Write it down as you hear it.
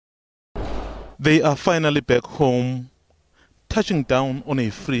They are finally back home, touching down on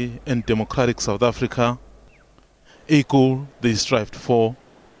a free and democratic South Africa, a goal they strived for.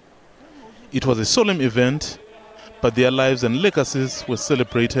 It was a solemn event, but their lives and legacies were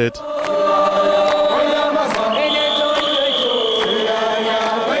celebrated.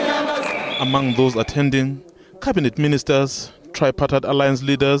 Among those attending, cabinet ministers, tripartite alliance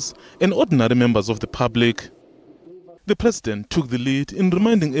leaders, and ordinary members of the public. The president took the lead in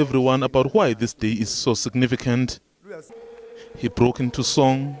reminding everyone about why this day is so significant. He broke into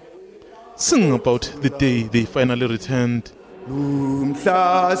song, singing about the day they finally returned.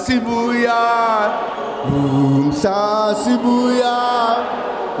 Umhla sibuya, umhla sibuya,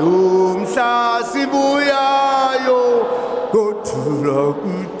 umhla sibuya yo, gothula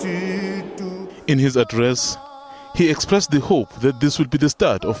kutitu. In his address, he expressed the hope that this will be the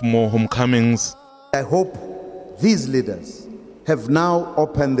start of more homecomings. I hope these leaders have now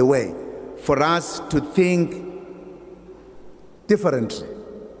opened the way for us to think differently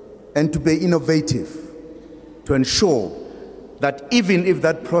and to be innovative, to ensure that even if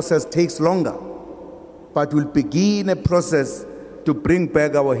that process takes longer, but we'll begin a process to bring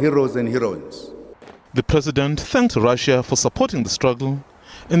back our heroes and heroines. The president thanked Russia for supporting the struggle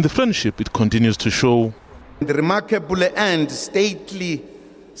and the friendship it continues to show. The remarkable and stately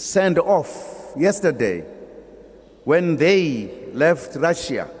send-off yesterday, when they left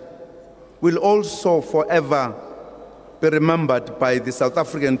Russia, will also forever be remembered by the South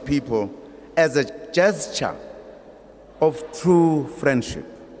African people as a gesture of true friendship.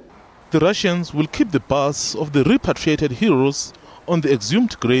 The Russians will keep the bust of the repatriated heroes on the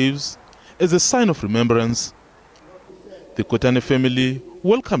exhumed graves as a sign of remembrance. The Kotane family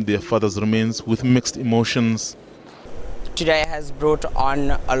welcomed their father's remains with mixed emotions. Today has brought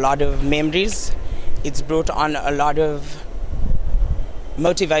on a lot of memories. It's brought on a lot of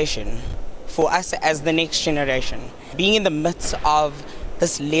motivation for us as the next generation. Being in the midst of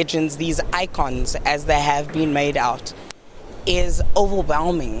these legends, these icons as they have been made out, is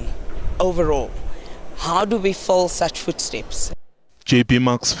overwhelming overall. How do we fill such footsteps? JP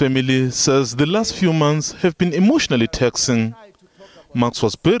Mark's family says the last few months have been emotionally taxing. Marx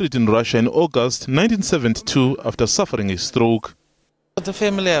was buried in Russia in August 1972 after suffering a stroke. The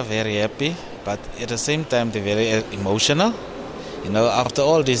family are very happy, but at the same time they're very emotional. You know, after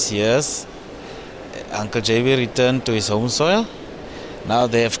all these years, Uncle JB returned to his home soil. Now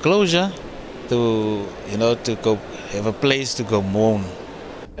they have closure to, to go have a place to go mourn.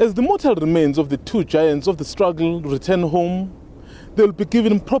 As the mortal remains of the two giants of the struggle return home, they will be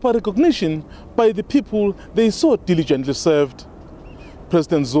given proper recognition by the people they so diligently served.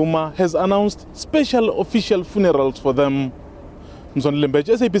 President Zuma has announced special official funerals for them. Mzwan Lembech,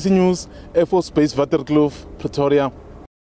 SABC News, Air Force Base Waterkloof, Pretoria.